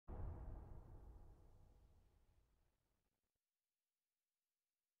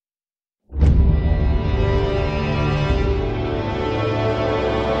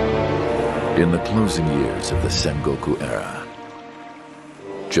In the closing years of the Sengoku era,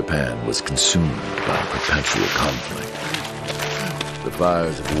 Japan was consumed by perpetual conflict. The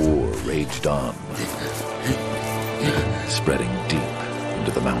fires of war raged on, spreading deep into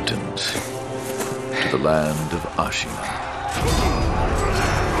the mountains, to the land of Ashina.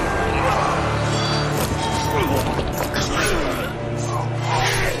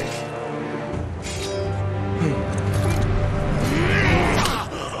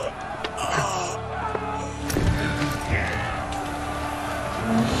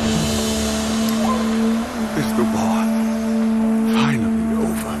 Is the war finally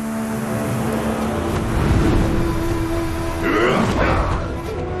over?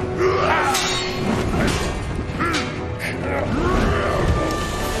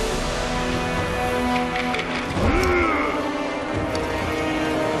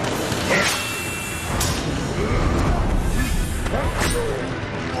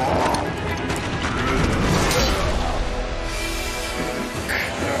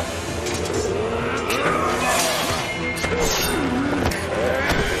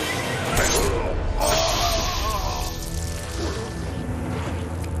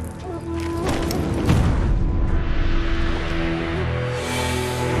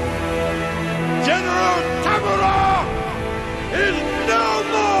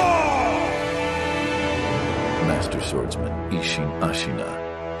 Master swordsman Isshin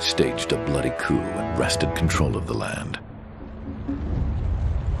Ashina staged a bloody coup and wrested control of the land.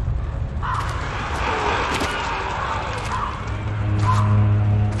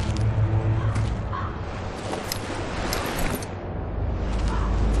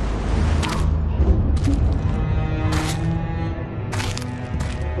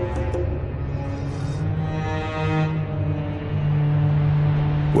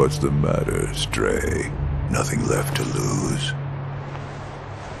 What's the matter, Stray? Nothing left to lose?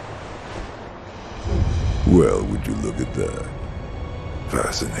 Well, would you look at that?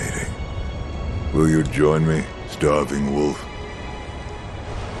 Fascinating. Will you join me, starving wolf?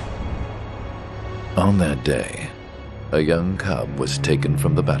 On that day, a young cub was taken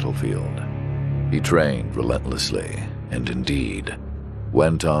from the battlefield. He trained relentlessly, and indeed,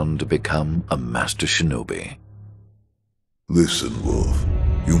 went on to become a master shinobi. Listen, Wolf.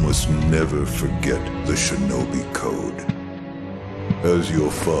 You must never forget the shinobi code. As your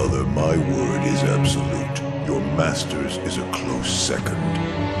father, my word is absolute. Your master's is a close second.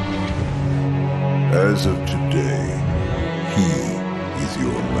 As of today, he is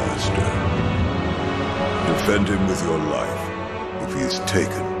your master. Defend him with your life. If he is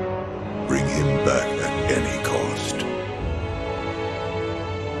taken, bring him back at any cost.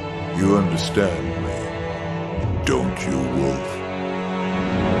 You understand me, don't you, Wolf?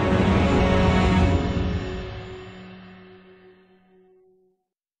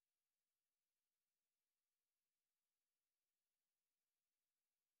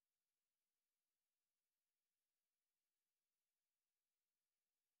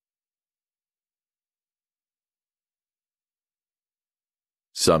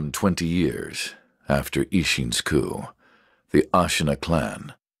 Some 20 years after Isshin's coup, the Ashina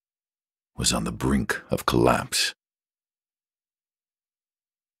clan was on the brink of collapse.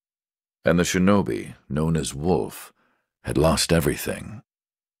 And the shinobi, known as Wolf, had lost everything.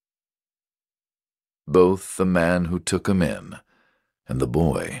 Both the man who took him in and the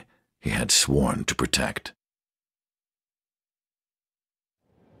boy he had sworn to protect.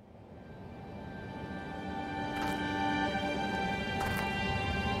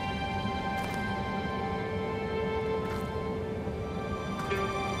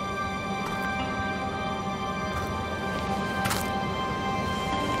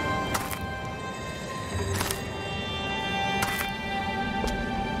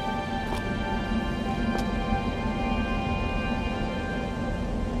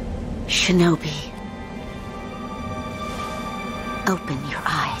 Shinobi, open your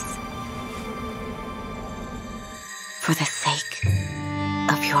eyes. For the sake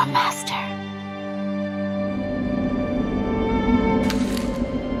of your master.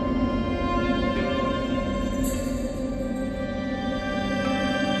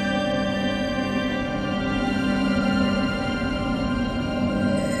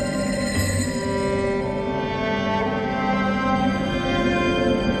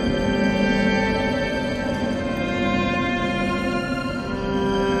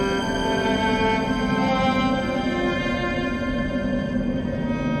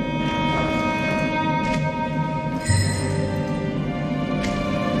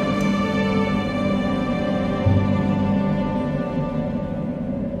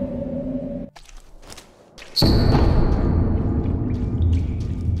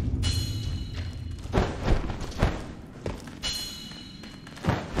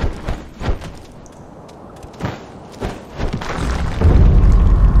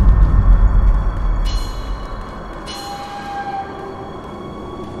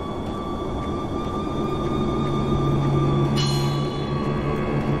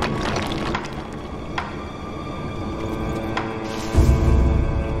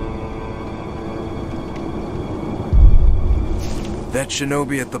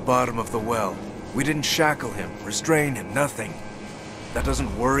 shinobi at the bottom of the well. We didn't shackle him, restrain him, nothing. That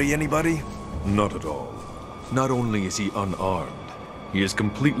doesn't worry anybody? Not at all. Not only is he unarmed, he has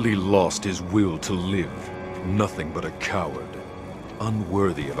completely lost his will to live. Nothing but a coward.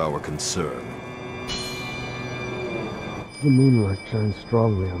 Unworthy of our concern. The moonlight shines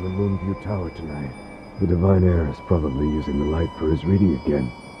strongly on the Moonview Tower tonight. The Divine Heir is probably using the light for his reading again.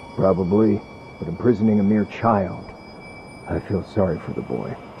 Probably, but imprisoning a mere child. I feel sorry for the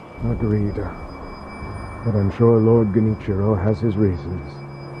boy. Agreed. But I'm sure Lord Genichiro has his reasons.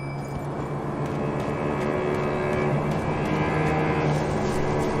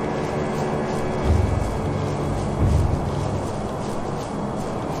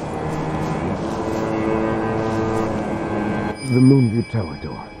 The Moonview Tower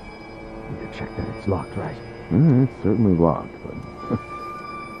door. Need to check that it's locked, right? It's certainly locked, but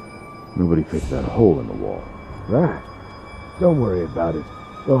nobody fixed that hole in the wall. That? Don't worry about it.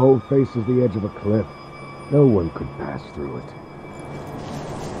 The hole faces the edge of a cliff. No one could pass through it.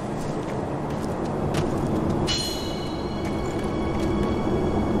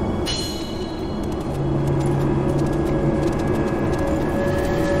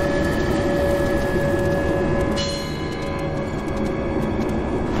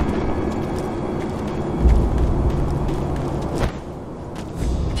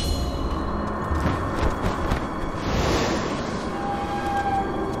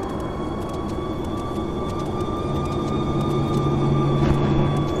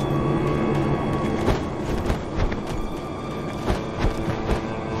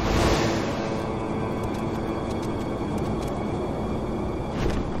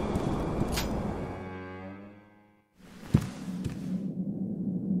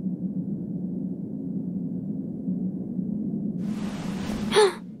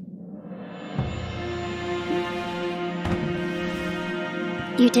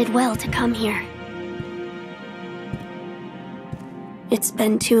 You did well to come here. It's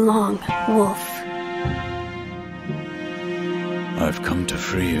been too long, Wolf. I've come to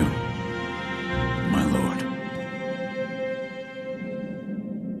free you, my lord.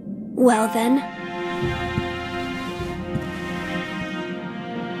 Well then.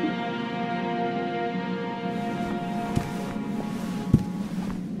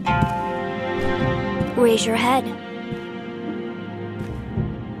 Raise your head.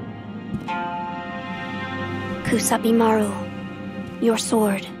 Kusabimaru, your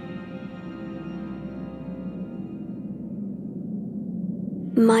sword.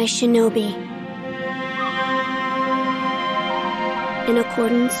 My shinobi. In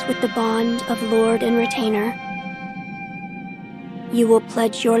accordance with the bond of Lord and Retainer, you will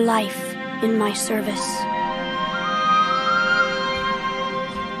pledge your life in my service.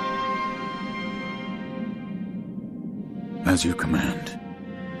 As you command.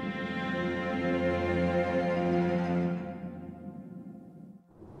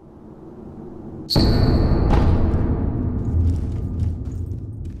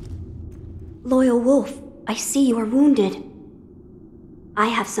 Loyal Wolf, I see you are wounded. I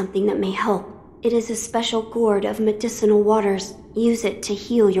have something that may help. It is a special gourd of medicinal waters. Use it to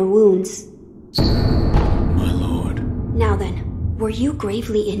heal your wounds. My lord. Now then, were you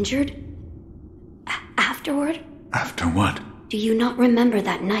gravely injured? Afterward? After what? Do you not remember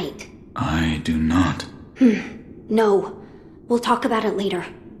that night? I do not. No. We'll talk about it later.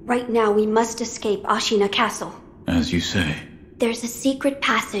 Right now, we must escape Ashina Castle. As you say. There's a secret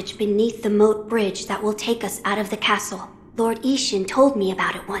passage beneath the moat bridge that will take us out of the castle. Lord Ishin told me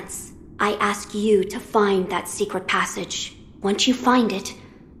about it once. I ask you to find that secret passage. Once you find it,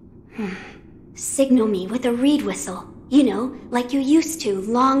 signal me with a reed whistle. You know, like you used to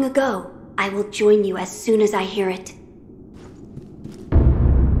long ago. I will join you as soon as I hear it.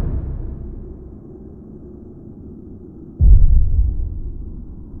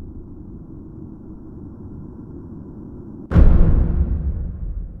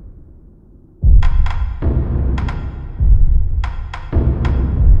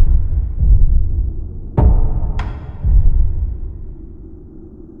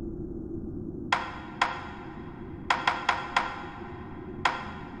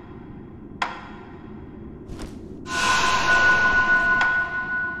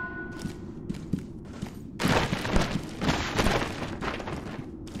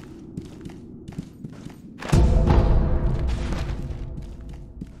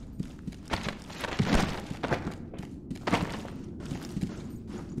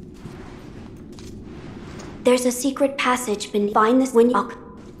 There's a secret passage beneath. Find this when you...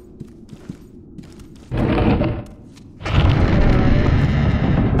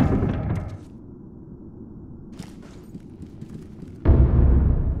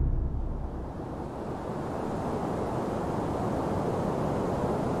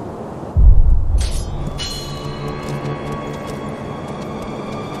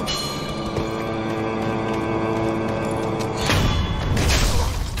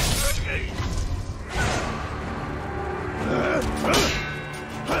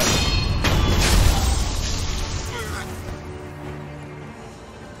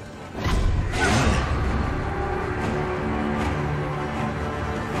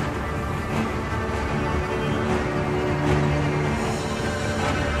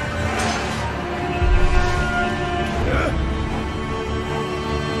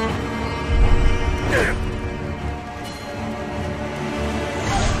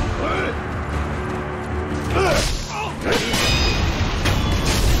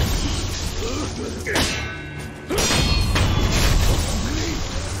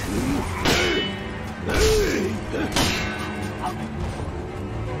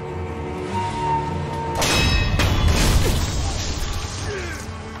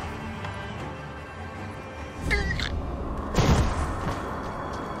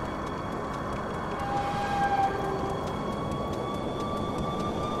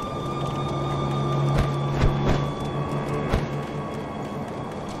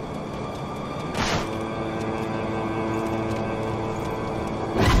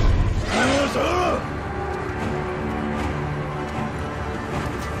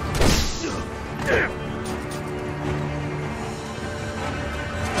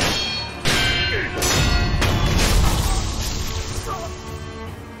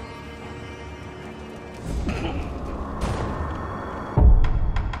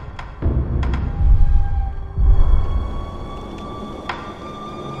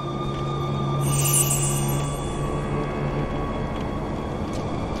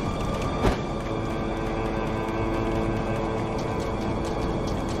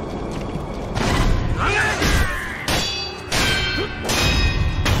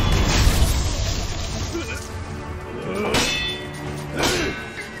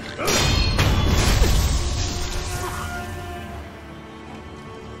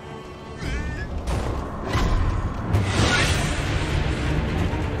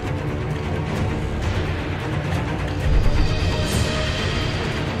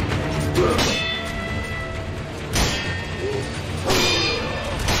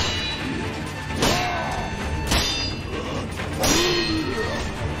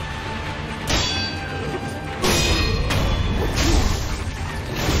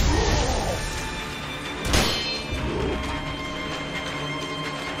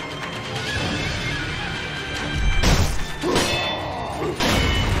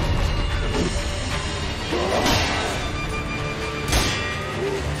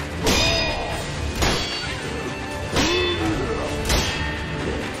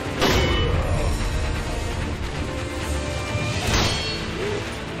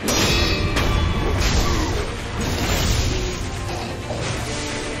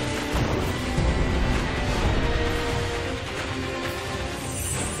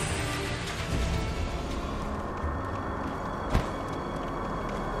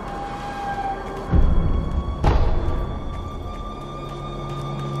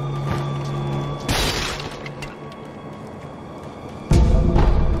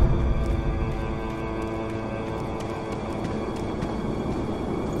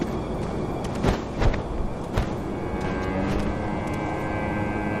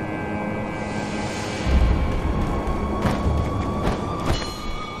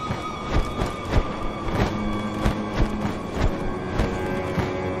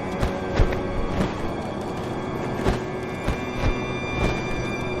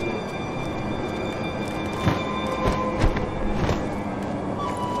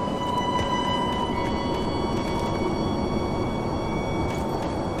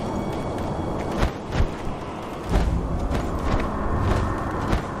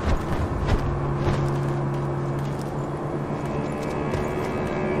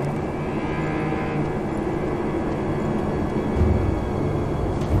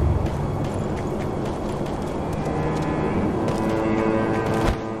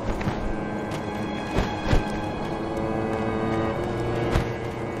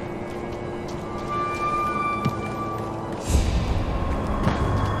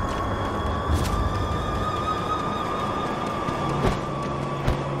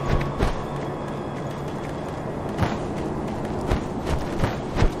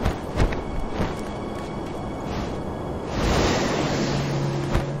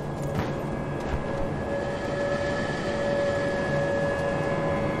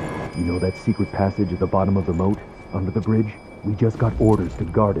 You know that secret passage at the bottom of the moat, under the bridge? We just got orders to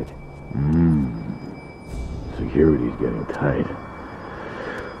guard it. Security's getting tight.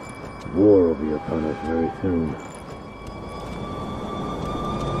 War will be upon us very soon.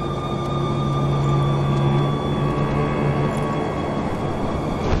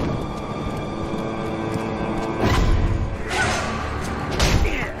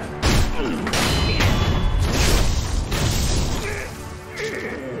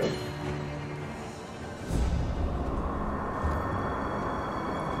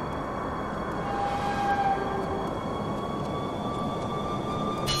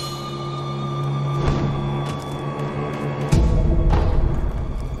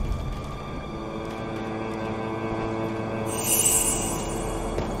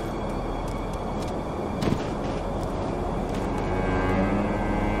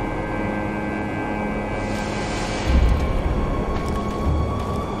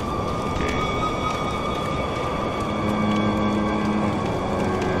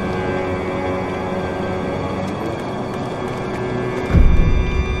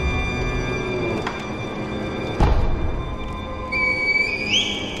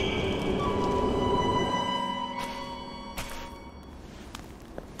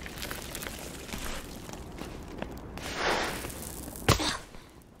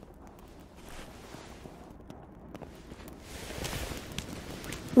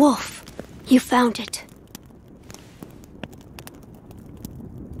 Wolf, you found it.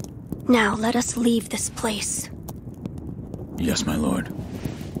 Now let us leave this place. Yes, my lord.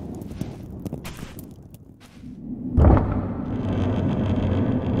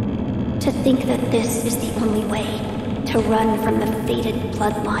 To think that this is the only way, to run from the fated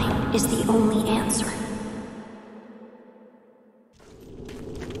bloodline, is the only answer.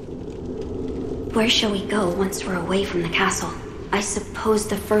 Where shall we go once we're away from the castle? I suppose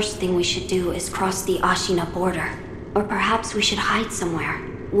the first thing we should do is cross the Ashina border. Or perhaps we should hide somewhere.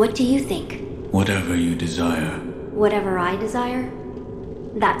 What do you think? Whatever you desire. Whatever I desire?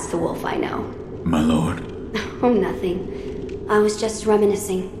 That's the wolf I know. My lord. Oh, nothing. I was just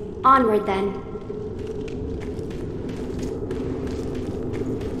reminiscing. Onward, then.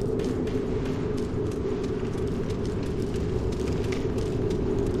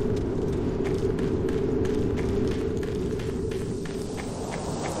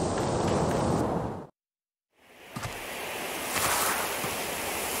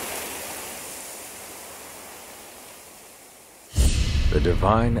 The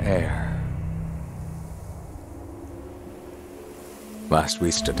divine heir. Last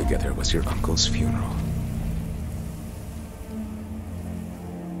we stood together was your uncle's funeral.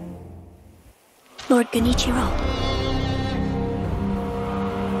 Lord Genichiro.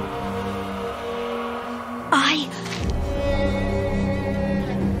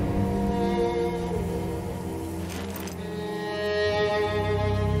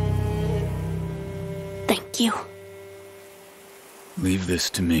 Thank you. Leave this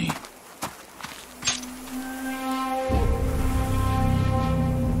to me.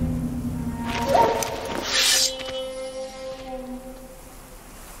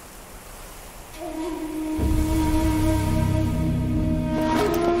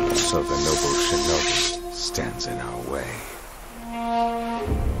 So the noble shinobi stands in our way.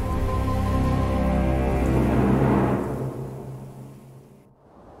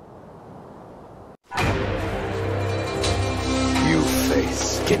 You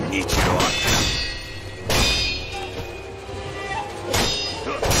face Genichiro.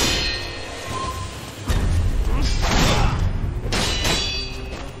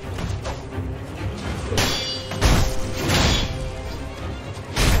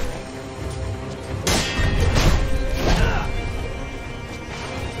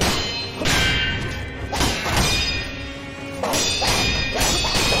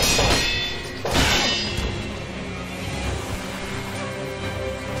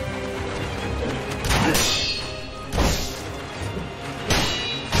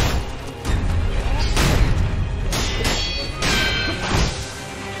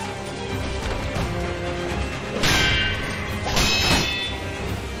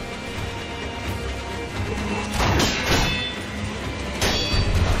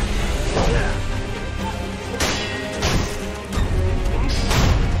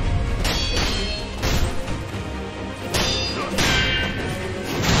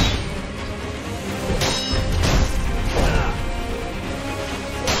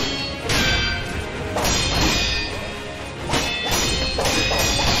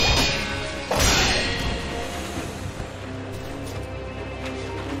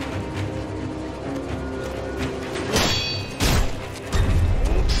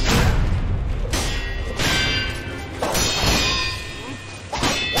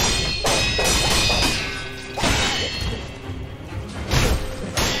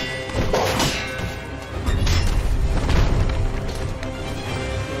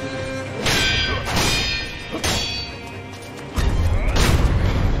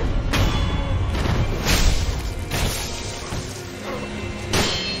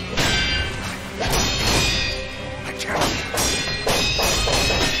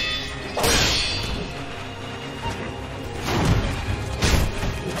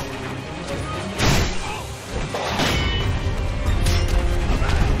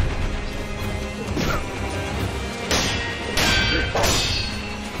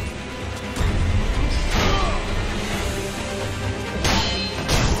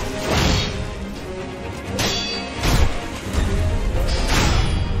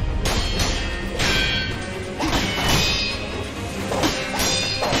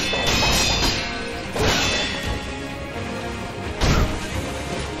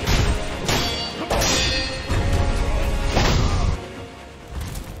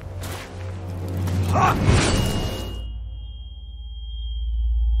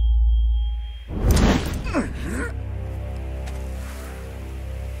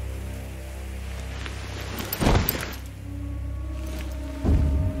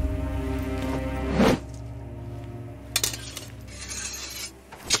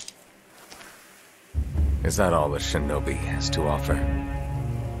 Is that all the shinobi has to offer?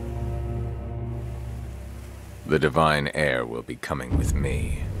 The divine heir will be coming with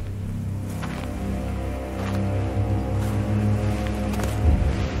me.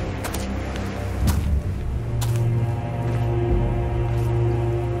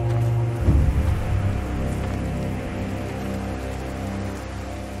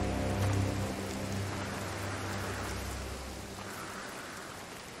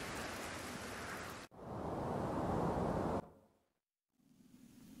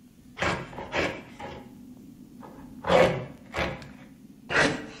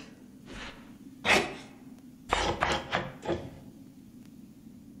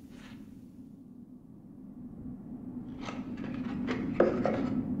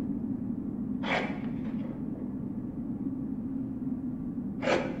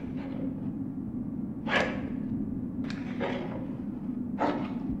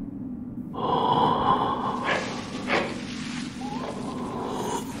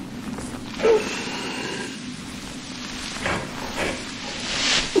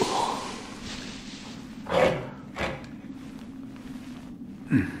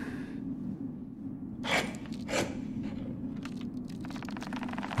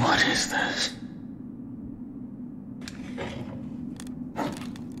 What is this?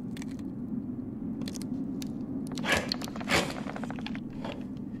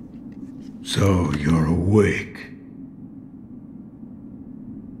 So you're awake.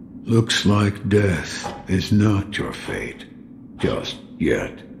 Looks like death is not your fate. Just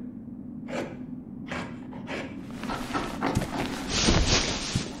yet.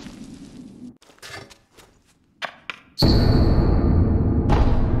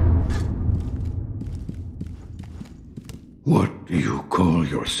 What do you call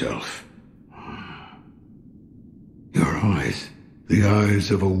yourself? Your eyes. The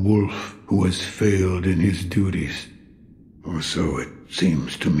eyes of a wolf who has failed in his duties. Or so it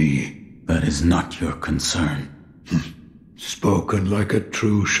seems to me. That is not your concern. Spoken like a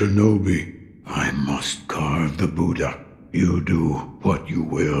true shinobi. I must carve the Buddha. You do what you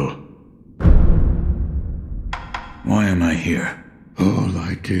will. Why am I here? All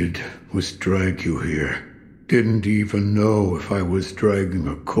I did was drag you here. Didn't even know if I was dragging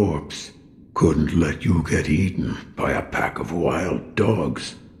a corpse. Couldn't let you get eaten by a pack of wild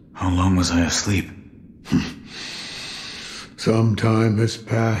dogs. How long was I asleep? Some time has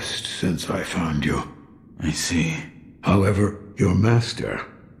passed since I found you. I see. However, your master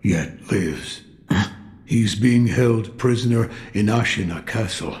yet lives. He's being held prisoner in Ashina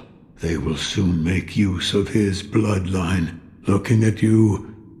Castle. They will soon make use of his bloodline. Looking at you,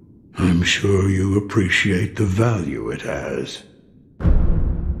 I'm sure you appreciate the value it has.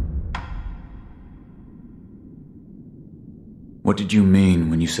 What did you mean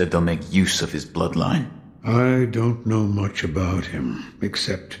when you said they'll make use of his bloodline? I don't know much about him,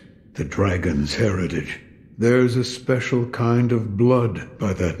 except the dragon's heritage. There's a special kind of blood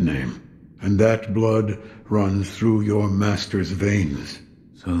by that name, and that blood runs through your master's veins.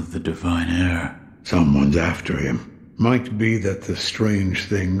 So the divine heir... Someone's after him. Might be that the strange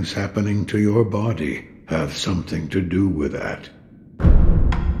things happening to your body have something to do with that.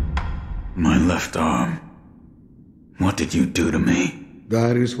 My left arm. What did you do to me?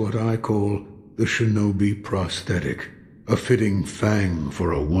 That is what I call the shinobi prosthetic. A fitting fang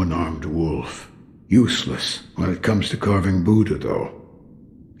for a one-armed wolf. Useless when it comes to carving Buddha, though.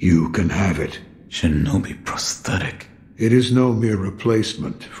 You can have it. Shinobi prosthetic? It is no mere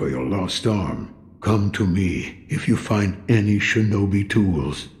replacement for your lost arm. Come to me if you find any shinobi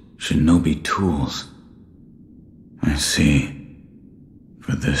tools. Shinobi tools? I see.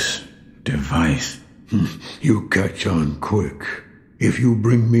 For this device. You catch on quick. If you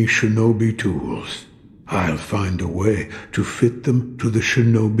bring me shinobi tools, I'll find a way to fit them to the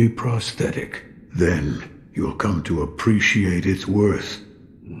shinobi prosthetic. Then you'll come to appreciate its worth.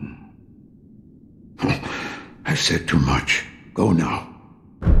 I've said too much. Go now.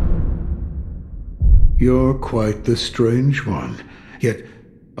 You're quite the strange one, yet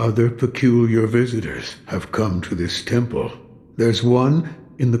other peculiar visitors have come to this temple. There's one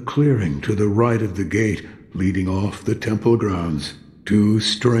in the clearing to the right of the gate leading off the temple grounds. Two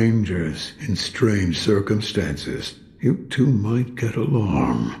strangers in strange circumstances. You two might get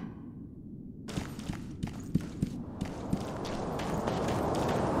along.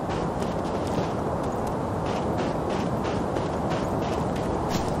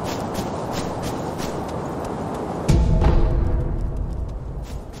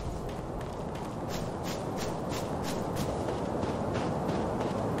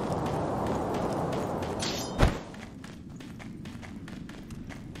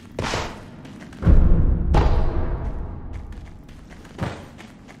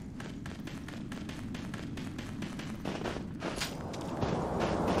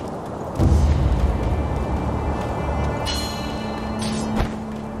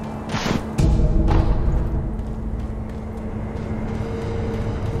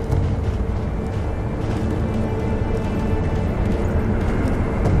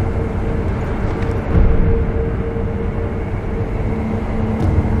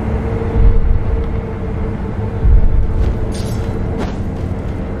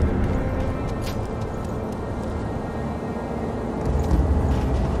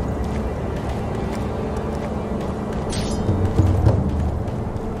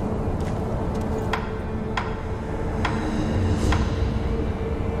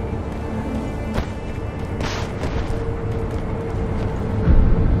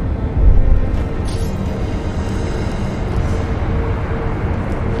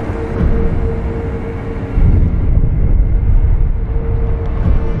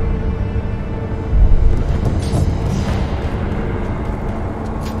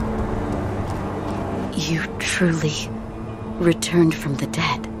 you truly returned from the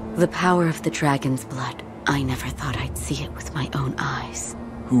dead? The power of the dragon's blood. I never thought I'd see it with my own eyes.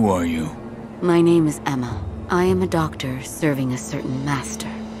 Who are you? My name is Emma. I am a doctor serving a certain master.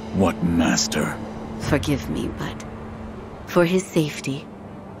 What master? Forgive me, but for his safety,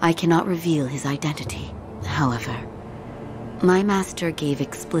 I cannot reveal his identity. However, my master gave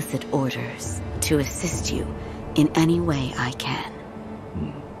explicit orders to assist you in any way I can.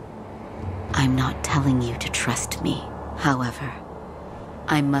 I'm not telling you to trust me. However,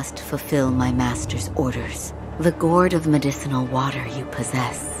 I must fulfill my master's orders. The gourd of medicinal water you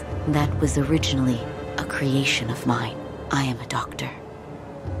possess, that was originally a creation of mine. I am a doctor,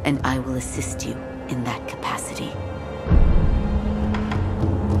 and I will assist you in that capacity.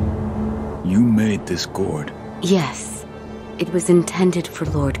 You made this gourd? Yes. It was intended for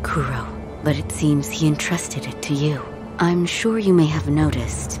Lord Kuro, but it seems he entrusted it to you. I'm sure you may have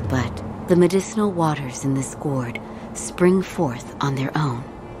noticed, but the medicinal waters in this gourd spring forth on their own.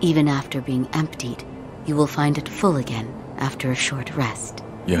 Even after being emptied, you will find it full again after a short rest.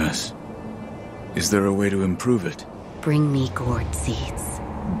 Yes. Is there a way to improve it? Bring me gourd seeds.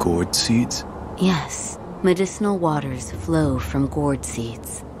 Gourd seeds? Yes. Medicinal waters flow from gourd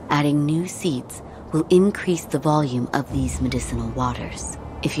seeds. Adding new seeds will increase the volume of these medicinal waters.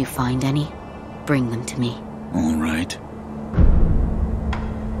 If you find any, bring them to me. All right.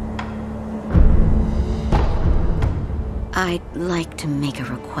 I'd like to make a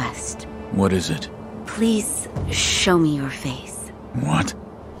request. What is it? Please show me your face. What?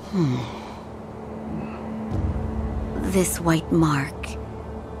 This white mark,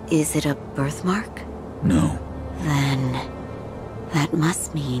 is it a birthmark? No. Then that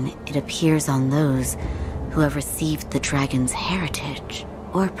must mean it appears on those who have received the dragon's heritage.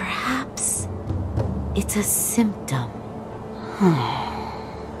 Or perhaps it's a symptom.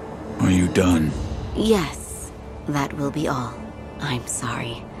 Are you done? Yes, that will be all. I'm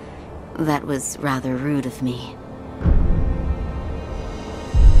sorry. That was rather rude of me.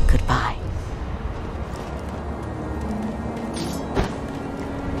 Goodbye.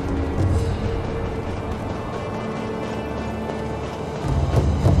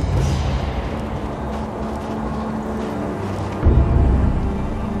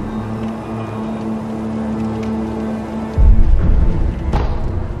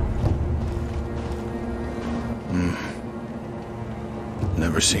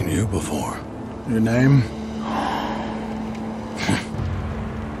 Never seen you before. Your name?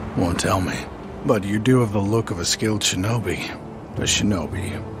 Won't tell me. But you do have the look of a skilled shinobi. A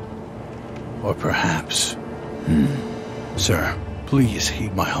shinobi. Or perhaps... Sir, please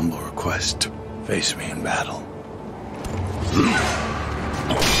heed my humble request. Face me in battle.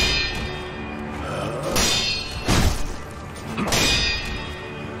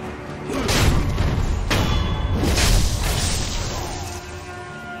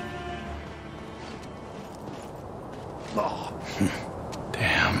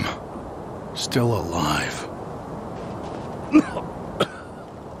 Damn. Still alive.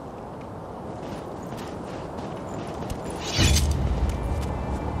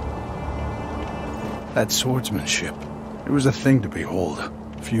 That swordsmanship. It was a thing to behold.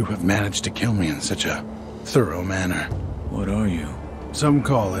 Few have managed to kill me in such a thorough manner. What are you? Some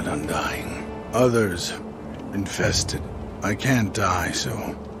call it undying. Others, infested. I can't die,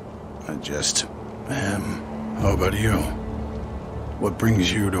 so I just am. How about you? What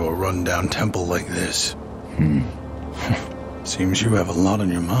brings you to a rundown temple like this? Seems you have a lot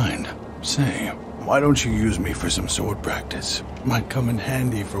on your mind. Say, why don't you use me for some sword practice? Might come in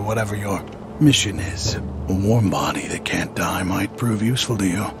handy for whatever your mission is. A warm body that can't die might prove useful to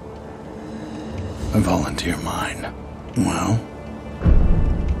you. I volunteer mine. Well?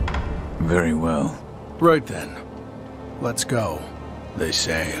 Very well. Right then. Let's go. They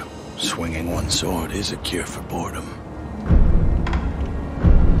say swinging one sword is a cure for boredom.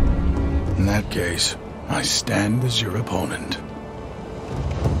 In that case, I stand as your opponent.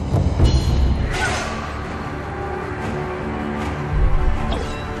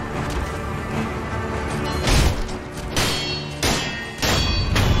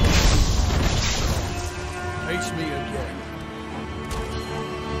 Face me again.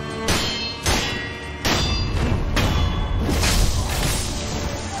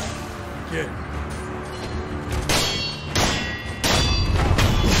 Again.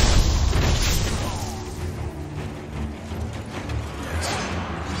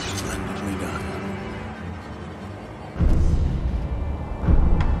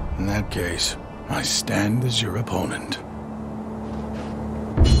 In that case, I stand as your opponent.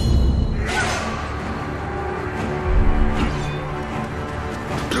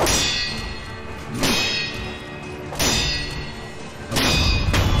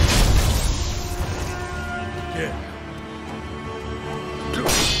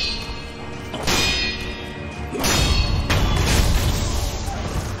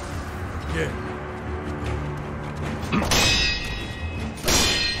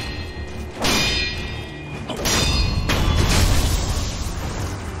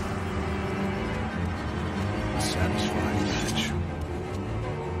 Satisfying match.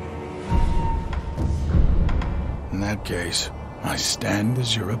 In that case, I stand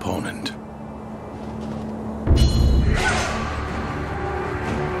as your opponent.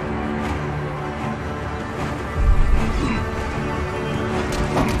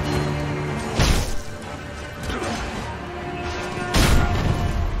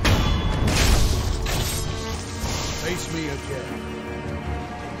 Face me again.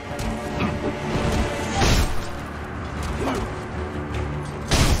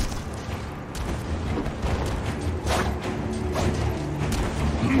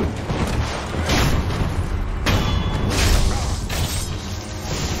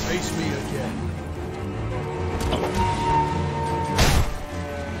 Face me again.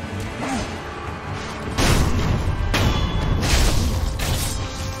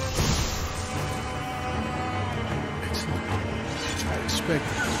 Excellent. I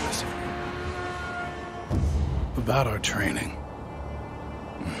expected this. About our training.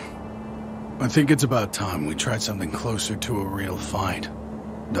 I think it's about time we tried something closer to a real fight.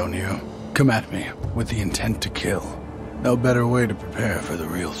 Don't you? Come at me with the intent to kill. No better way to prepare for the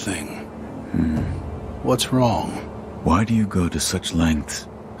real thing. What's wrong? Why do you go to such lengths?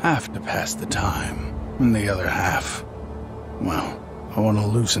 Half to pass the time, and the other half, well, I want to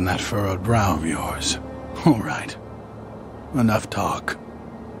loosen that furrowed brow of yours. All right. Enough talk.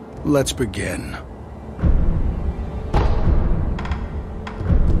 Let's begin.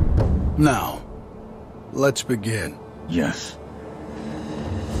 Now, let's begin. Yes.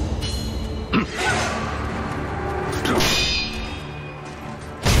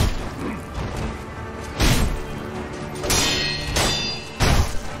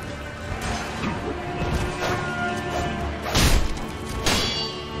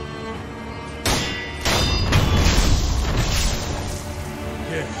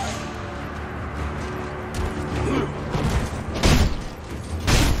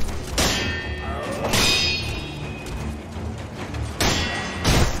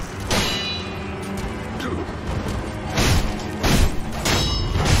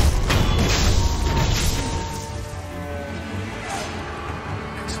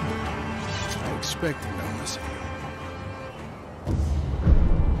 Expecting illness.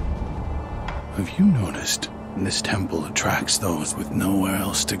 Have you noticed this temple attracts those with nowhere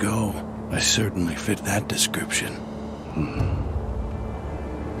else to go? I certainly fit that description.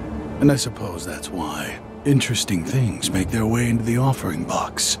 And I suppose that's why interesting things make their way into the offering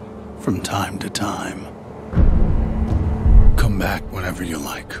box from time to time. Come back whenever you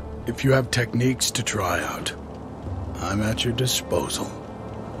like. If you have techniques to try out, I'm at your disposal.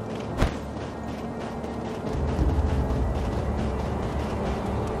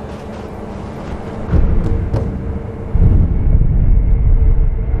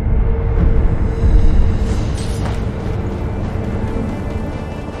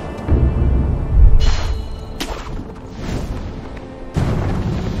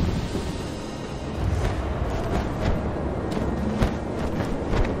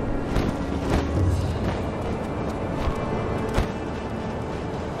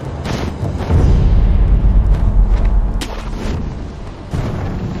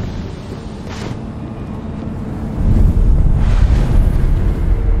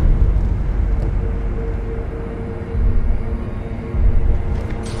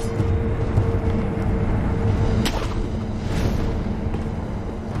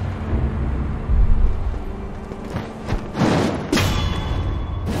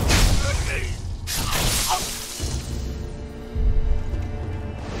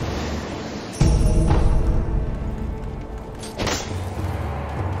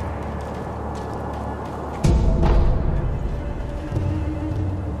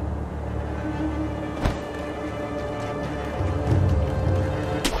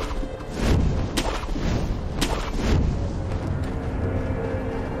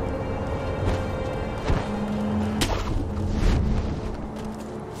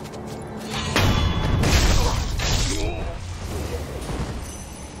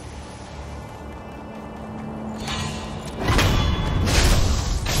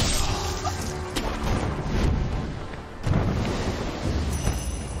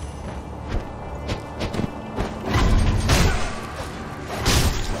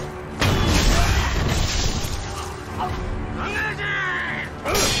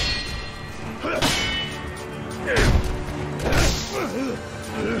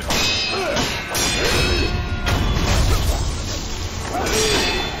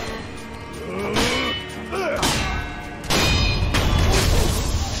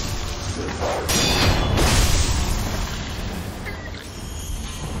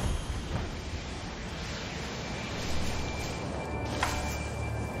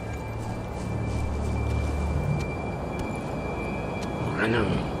 I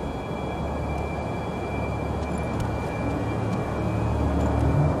know.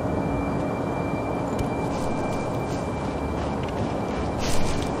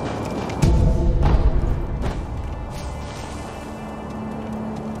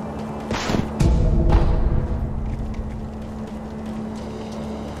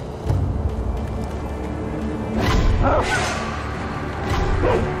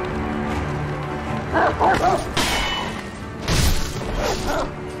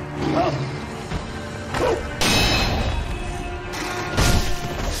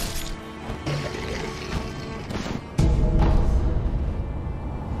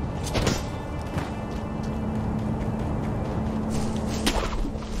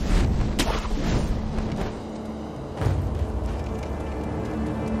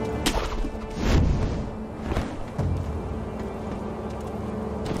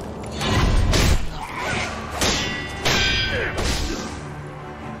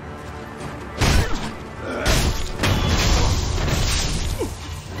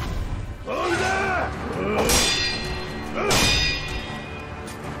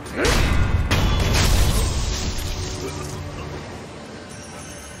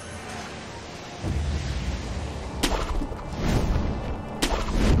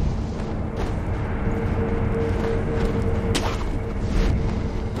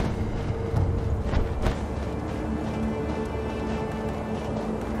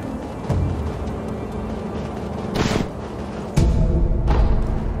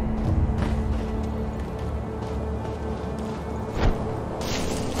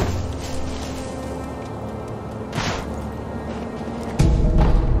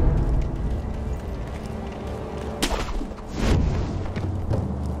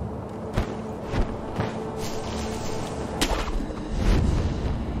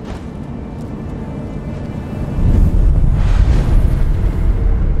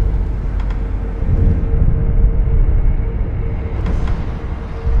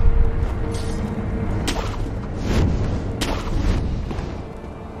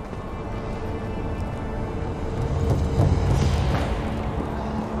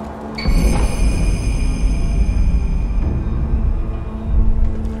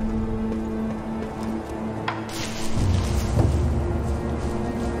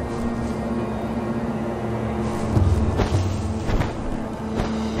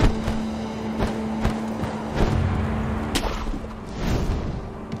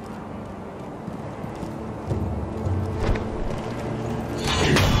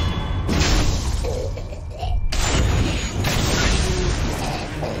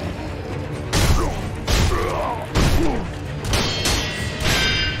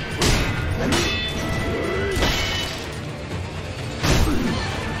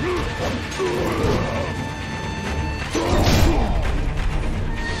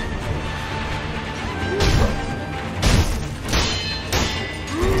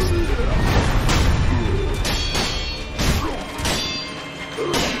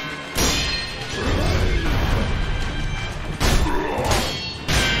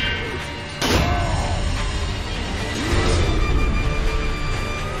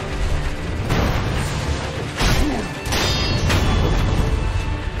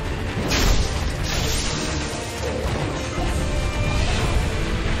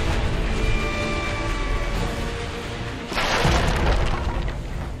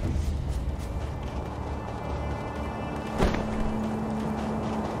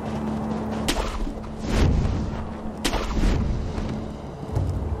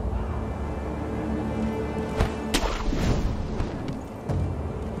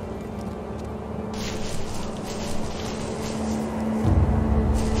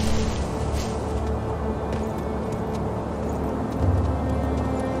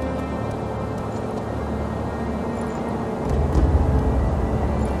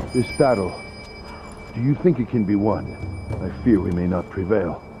 This battle, do you think it can be won? I fear we may not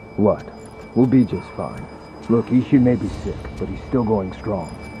prevail. What? We'll be just fine. Look, Ishin may be sick, but he's still going strong.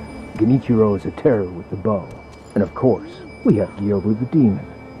 Genichiro is a terror with the bow. And of course, we have Gyobu the demon.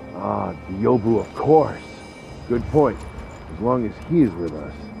 Ah, Gyobu, of course. Good point. As long as he is with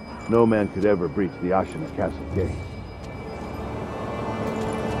us, no man could ever breach the Ashina Castle gate.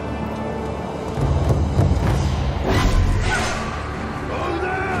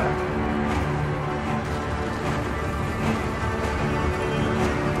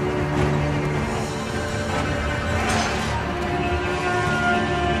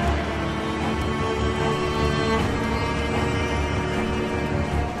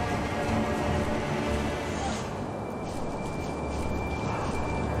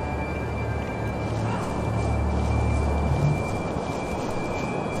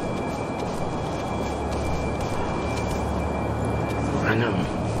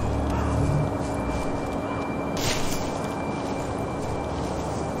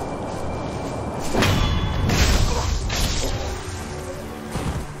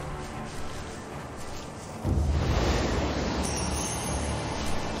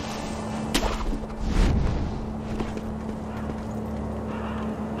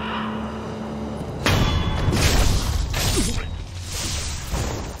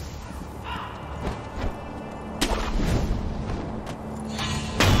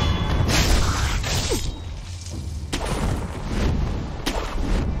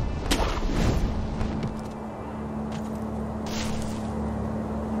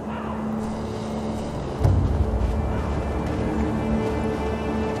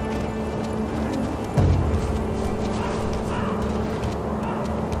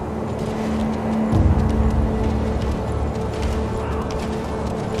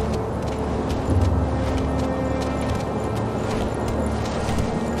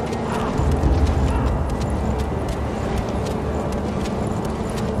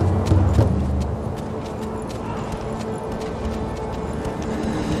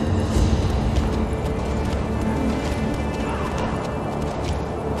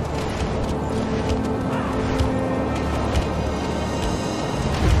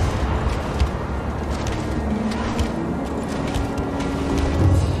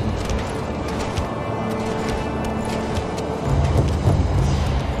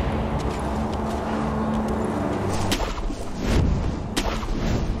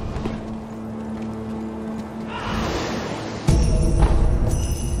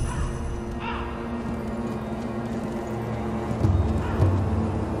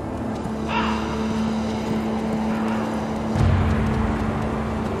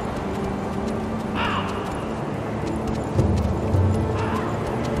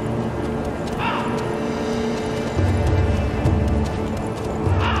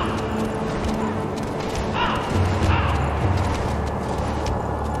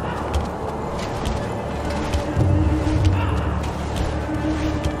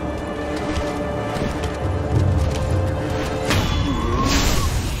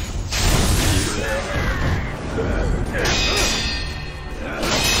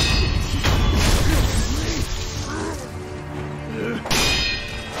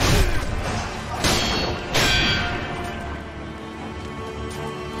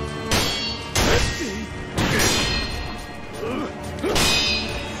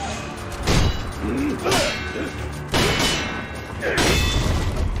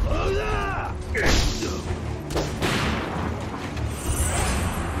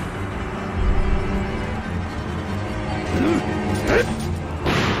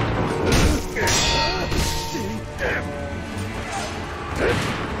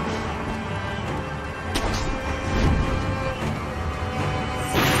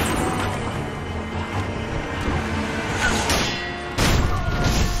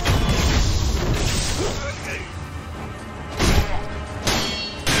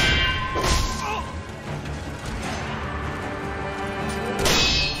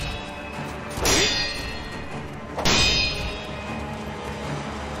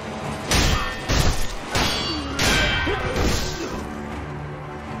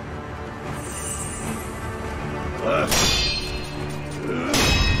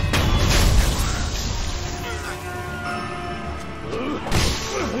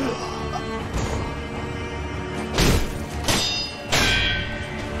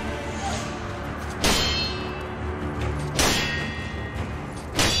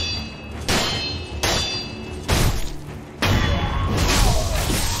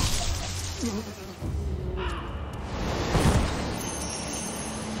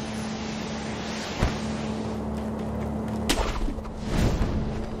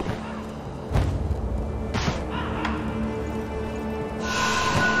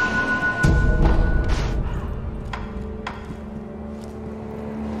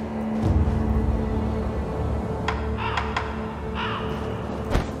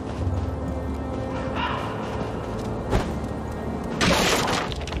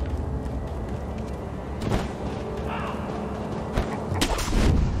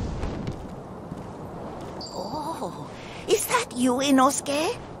 you,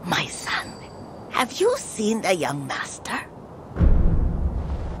 Inosuke? My son, have you seen the young master?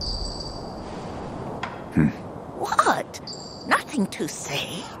 What? Nothing to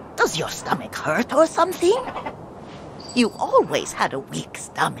say? Does your stomach hurt or something? You always had a weak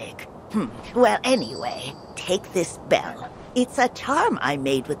stomach. Well, anyway, take this bell. It's a charm I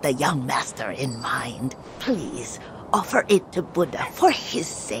made with the young master in mind. Please, offer it to Buddha for his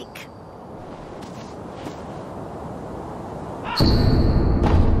sake.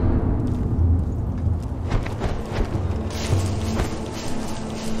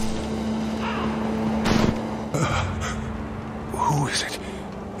 Who is it?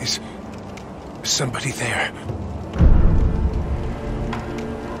 Is somebody there?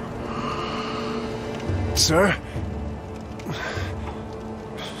 Sir?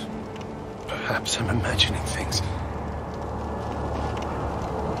 Perhaps I'm imagining things.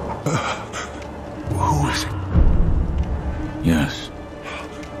 Who is it? Yes.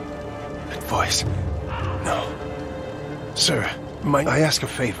 That voice. No. Sir, might I ask a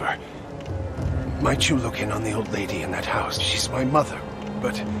favor? Might you look in on the old lady in that house? She's my mother,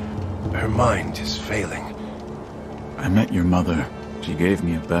 but her mind is failing. I met your mother. She gave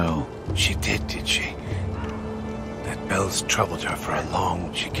me a bell. She did she? That bell's troubled her for a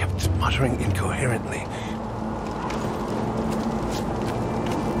long... She kept muttering incoherently.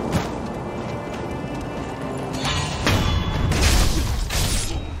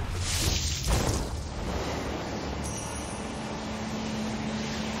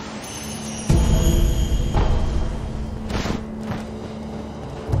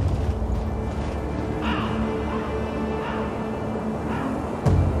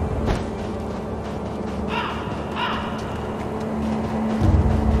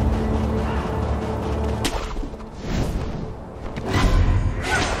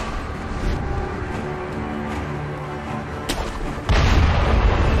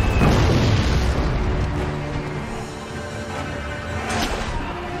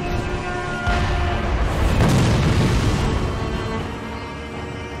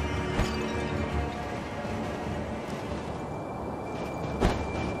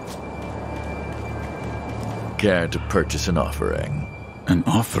 Care to purchase an offering? An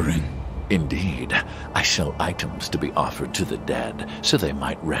offering? Indeed. I sell items to be offered to the dead, so they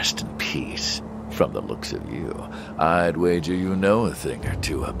might rest in peace. From the looks of you, I'd wager you know a thing or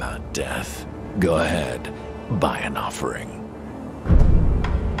two about death. Go ahead, buy an offering.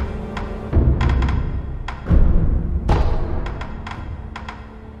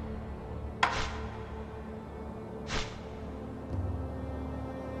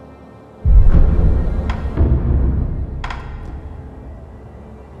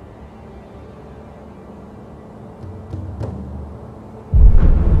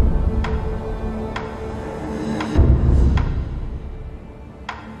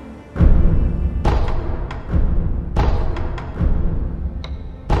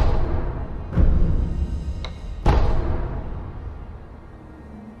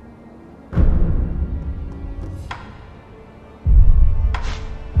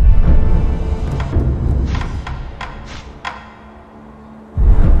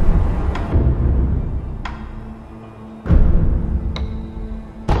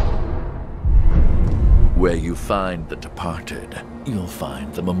 Where you find the departed, you'll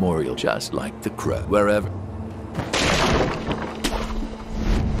find the memorial just like the crow. Wherever...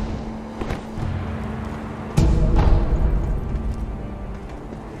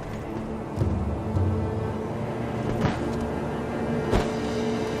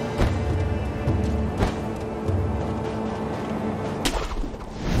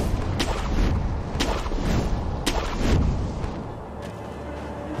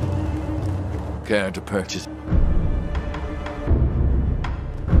 Care to purchase?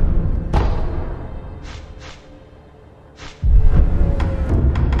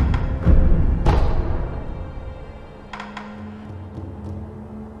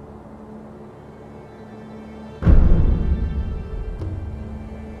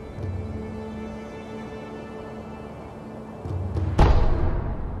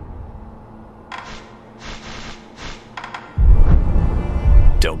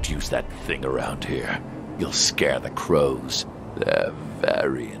 Don't use that thing around here. You'll scare the crows. They're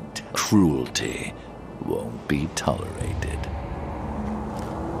very intense. Cruelty won't be tolerated.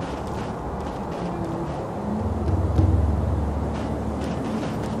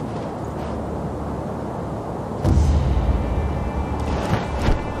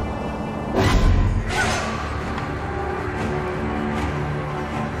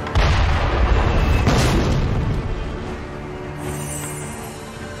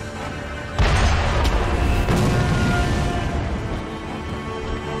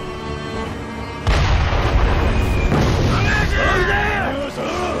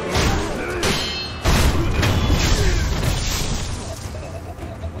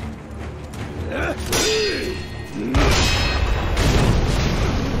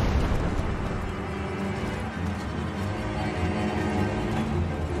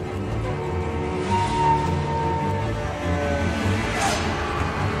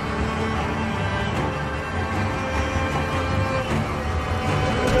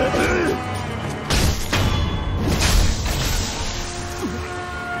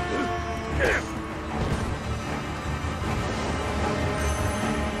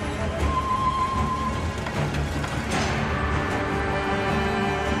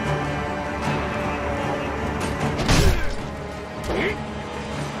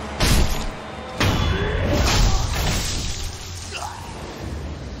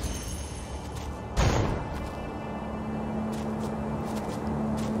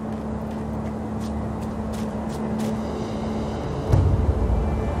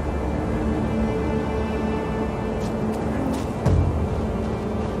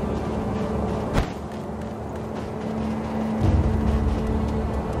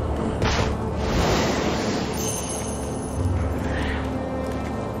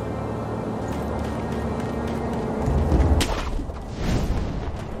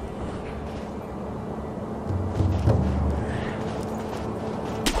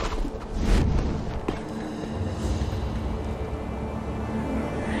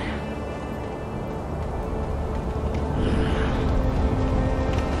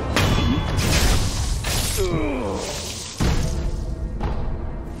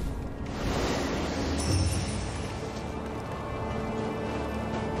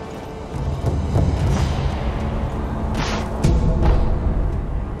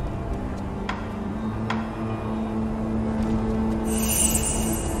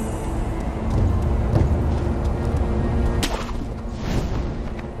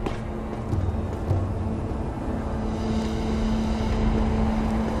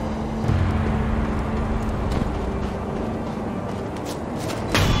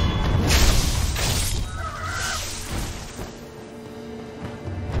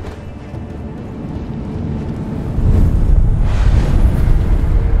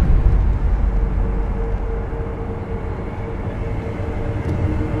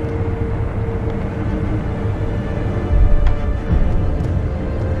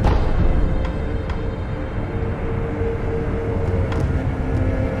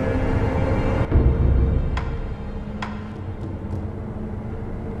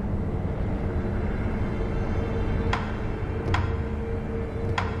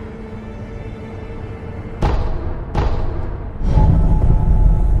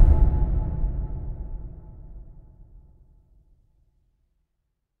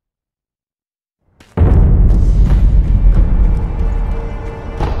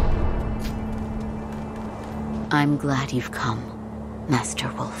 I'm glad you've come,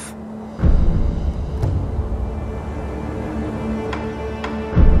 Master Wolf.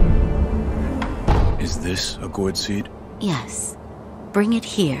 Is this a gourd seed? Yes. Bring it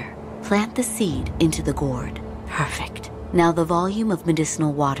here. Plant the seed into the gourd. Perfect. Now the volume of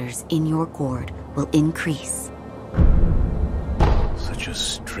medicinal waters in your gourd will increase. Such a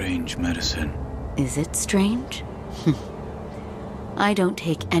strange medicine. Is it strange? I don't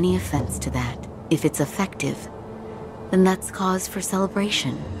take any offense to that. If it's effective, then that's cause for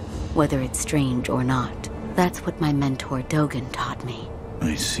celebration, whether it's strange or not. That's what my mentor Dogen taught me.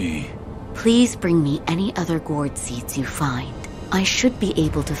 I see. Please bring me any other gourd seeds you find. I should be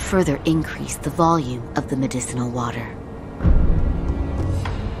able to further increase the volume of the medicinal water.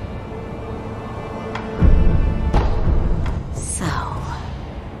 So,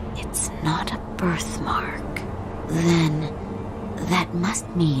 it's not a birthmark. Then, that must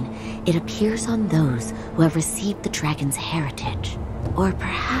mean it appears on those who have received the dragon's heritage. Or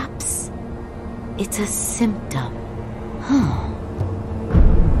perhaps it's a symptom. Huh.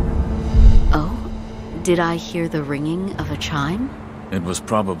 Oh, did I hear the ringing of a chime? It was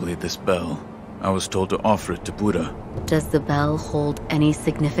probably this bell. I was told to offer it to Buddha. Does the bell hold any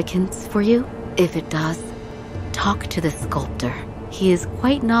significance for you? If it does, talk to the sculptor. He is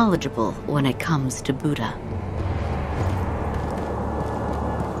quite knowledgeable when it comes to Buddha.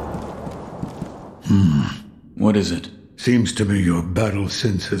 What is it? Seems to me your battle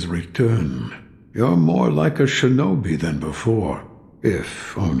sense has returned. You're more like a shinobi than before,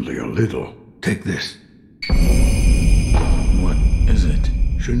 if only a little. Take this. What is it?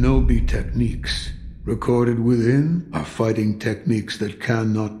 Shinobi techniques. Recorded within are fighting techniques that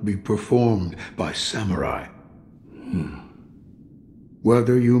cannot be performed by samurai.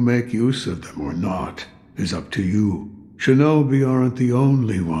 Whether you make use of them or not is up to you. Shinobi aren't the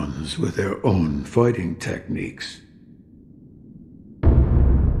only ones with their own fighting techniques.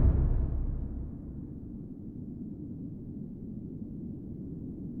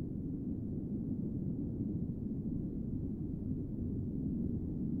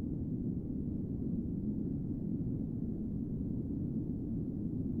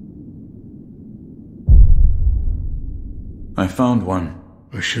 I found one.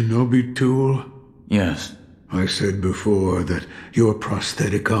 A shinobi tool? Yes. I said before that your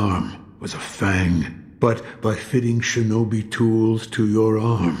prosthetic arm was a fang, but by fitting shinobi tools to your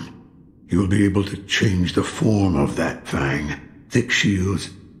arm, you'll be able to change the form of that fang. Thick shields,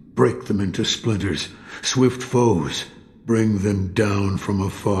 break them into splinters. Swift foes, bring them down from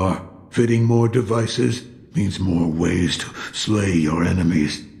afar. Fitting more devices means more ways to slay your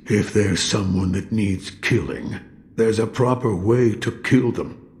enemies. If there's someone that needs killing, there's a proper way to kill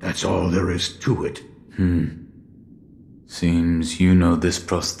them. That's all there is to it. Seems you know this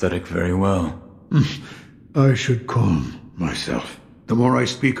prosthetic very well. I should calm myself. The more I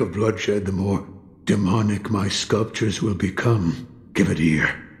speak of bloodshed, the more demonic my sculptures will become. Give it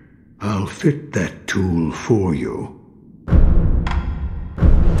ear. I'll fit that tool for you.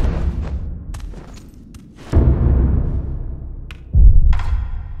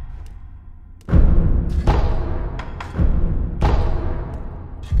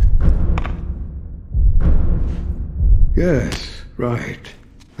 Yes, right.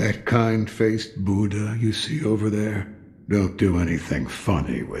 That kind-faced Buddha you see over there. Don't do anything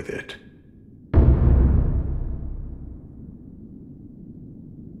funny with it.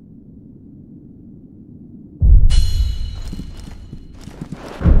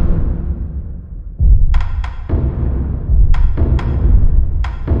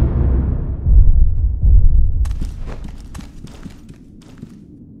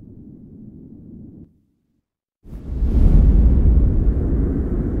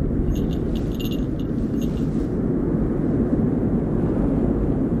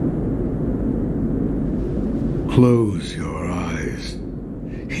 Close your eyes.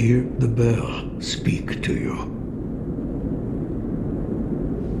 Hear the bell speak to you.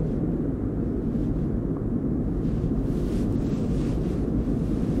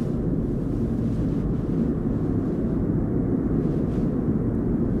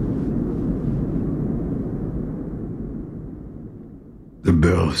 The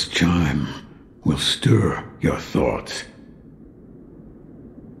bell's chime will stir your thoughts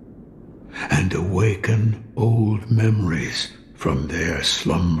and awaken old memories from their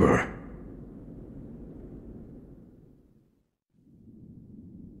slumber.